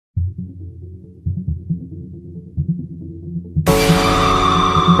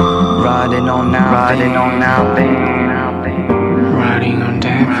Riding on that riding on that vein, riding on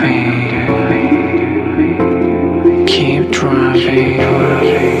that vein. Keep driving,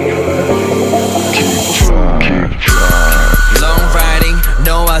 keep driving. Long riding,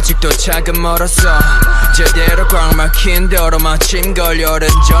 너 아직도 차가 멀었어. 제대로 꽉 막힌 도로 마침 걸려든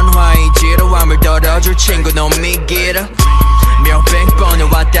전화의 지루함을 덜어줄 친구 너 믿기라. 몇백 번을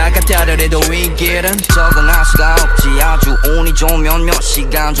왔다 갔다를 해도 이 길은 적응할 수가 없지. 아주 운이 좋으면 몇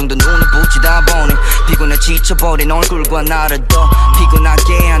시간 정도 눈을 붙이다 보니 피곤해 지쳐버린 얼굴과 나를 더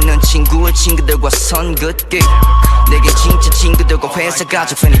피곤하게 하는 친구의 친구들과 선긋기. 내게 진짜 친구들과 회사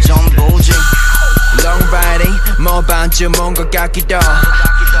가족 팬이 전부지. Long riding 뭐 반쯤 온 것 같기도.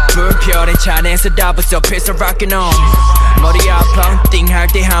 불편한 차 내서 다 벌써 pistol rockin' on. 머리 아파 띵할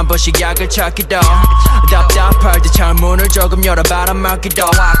때 한 번씩 약을 찾기도. 답답할 때 창문을 조금 열어 바람 맞기도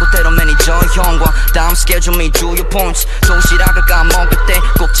하고 때로 매니저 형과 다음 스케줄 및 주요 포인트. 도시락을 까먹을 때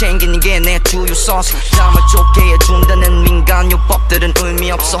꼭 챙기는 게 내 주요 소스. 잠을 좁게 해준다는 민간요법들은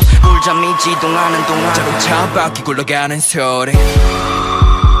의미 없어. 꿀잠이 지동하는 동안 자동차 바퀴 굴러가는 소리.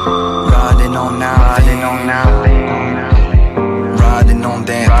 Riding on that riding on that vein, riding on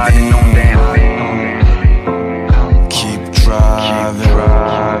that riding on that vein. Keep driving,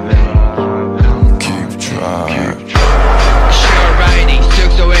 keep driving. Sure riding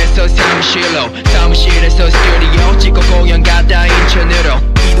숙소에서 사무실로, 사무실에서 스튜디오 찍고 공연 갔다 인천으로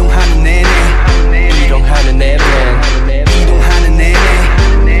이동하는 내내 이동하는 내 밴, 이동하는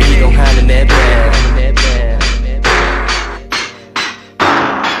내내 이동하는 내 밴.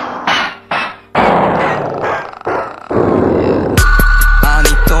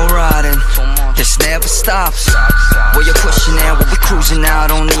 This never stops. Where you're pushing and where we're cruising out,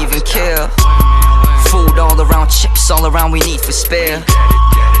 don't even care. Food all around, chips all around, we need for spare.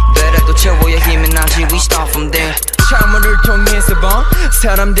 배라도 채워야 힘이 나지, we start from there. 창문을 통해서 본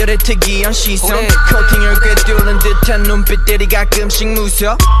사람들의 특이한 시선. 코팅을 꿰뚫는 듯한 눈빛들이 가끔씩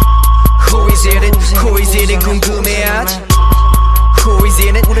무서워. Who is it 궁금해하지. Who is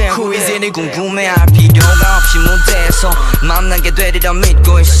it 궁금해할 필요가 없이 무대에서 만나게 되리라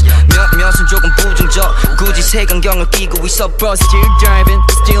믿고 있어. 몇몇은 조금 부정적, 굳이 색안경을 끼고 있어. But still driving,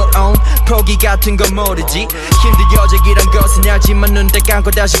 still on. 포기 같은 건 모르지. 힘들어지기란 것은 알지만 눈 딱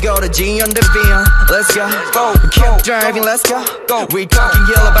감고 다시 걸어지. On the beat, let's go, go. Keep driving, let's go, go. We talking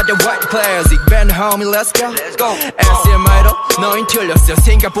yell about the white classic band, homie, let's go, go. SMI로 너흰 틀렸어.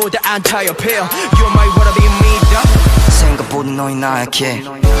 생각보다 안 타협해요. You might wanna be me, though. 생각보다 너희 나약해.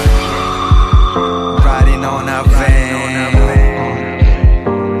 Riding on that vein,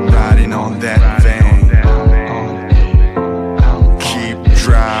 riding on that vein. Keep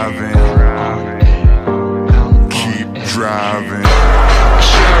driving, keep driving.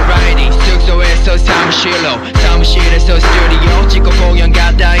 Sure riding 숙소에서 사무실로, 사무실에서 스튜디오 찍고 공연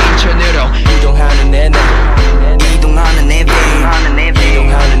갔다 인천